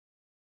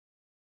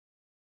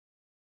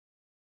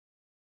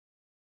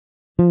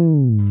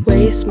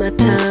Waste my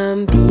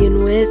time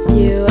being with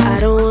you. I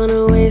don't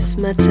wanna waste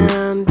my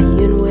time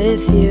being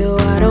with you.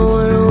 I don't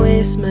wanna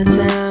waste my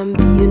time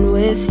being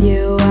with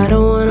you. I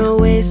don't wanna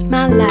waste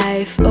my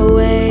life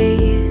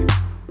away.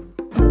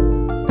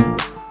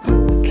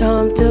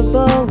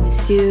 Comfortable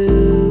with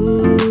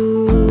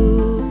you,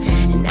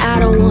 and I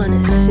don't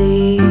wanna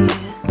see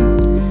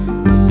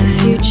the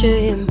future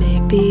it may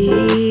be.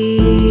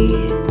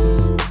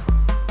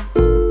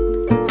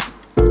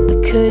 I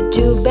could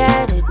do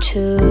better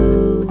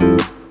too,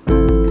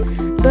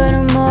 but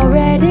I'm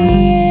already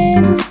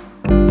in,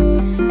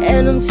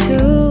 and I'm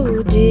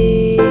too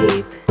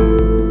deep.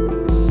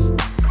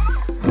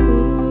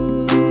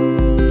 Ooh,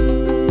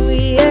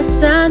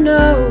 yes I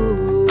know,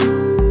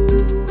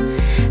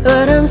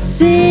 but I'm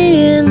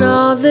seeing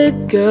all the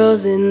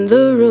girls in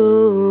the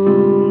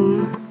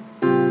room.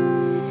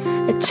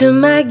 I turn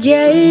my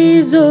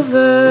gaze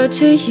over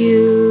to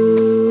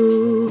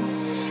you.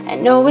 I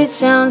know it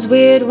sounds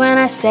weird when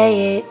I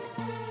say it,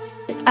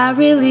 but I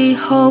really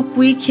hope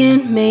we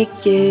can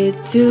make it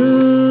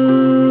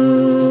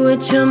through. I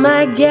turn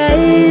my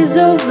gaze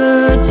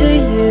over to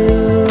you,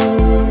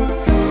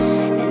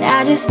 and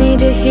I just need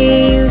to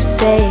hear you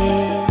say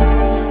it,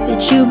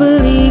 that you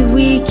believe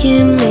we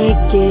can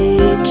make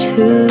it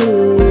too.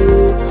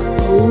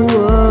 Ooh.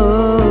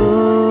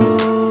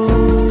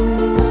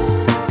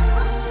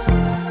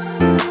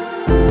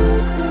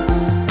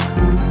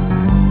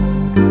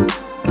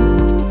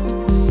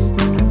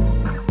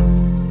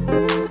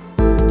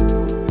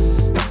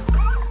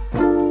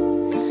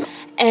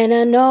 And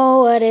I know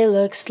what it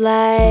looks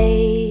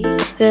like,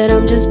 that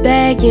I'm just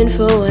begging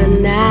for a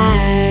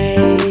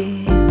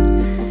night,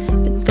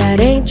 but that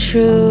ain't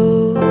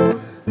true.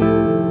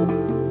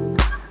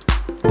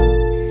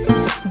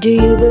 Do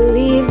you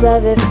believe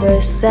love at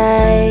first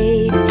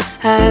sight?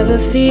 I have a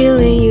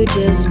feeling you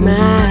just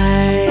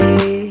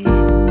might.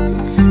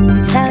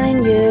 I'm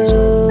telling you,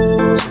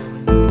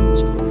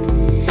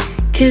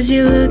 'cause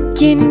you're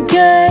looking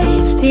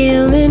good,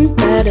 feeling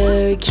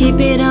better. Keep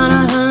it on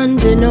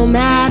 100 no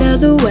matter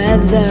the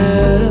weather.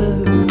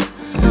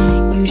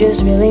 You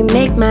just really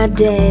make my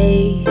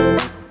day.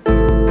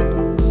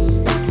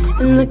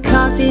 And the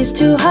coffee's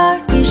too hot,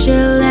 we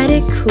should let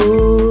it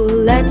cool.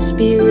 Let's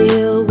be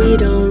real, we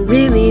don't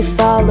really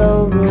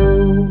follow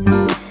rules.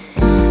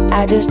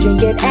 I just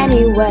drink it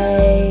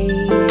anyway,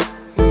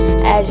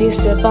 as you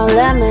sip on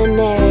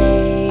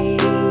lemonade.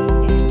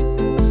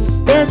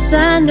 Yes,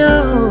 I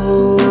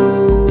know,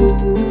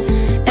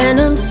 and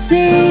I'm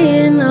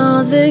seeing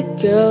all the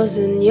girls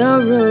in your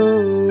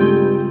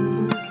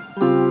room.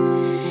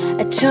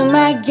 I turn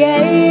my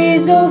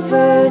gaze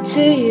over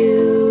to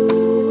you.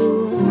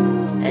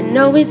 I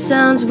know it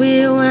sounds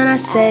weird when I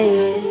say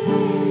it,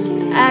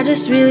 I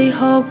just really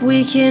hope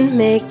we can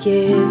make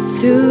it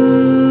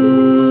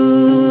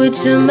through. I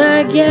turn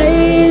my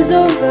gaze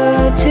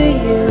over to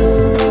you,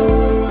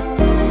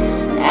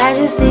 I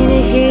just need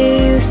to hear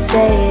you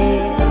say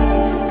it,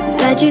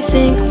 that you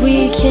think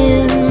we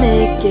can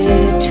make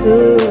it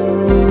too.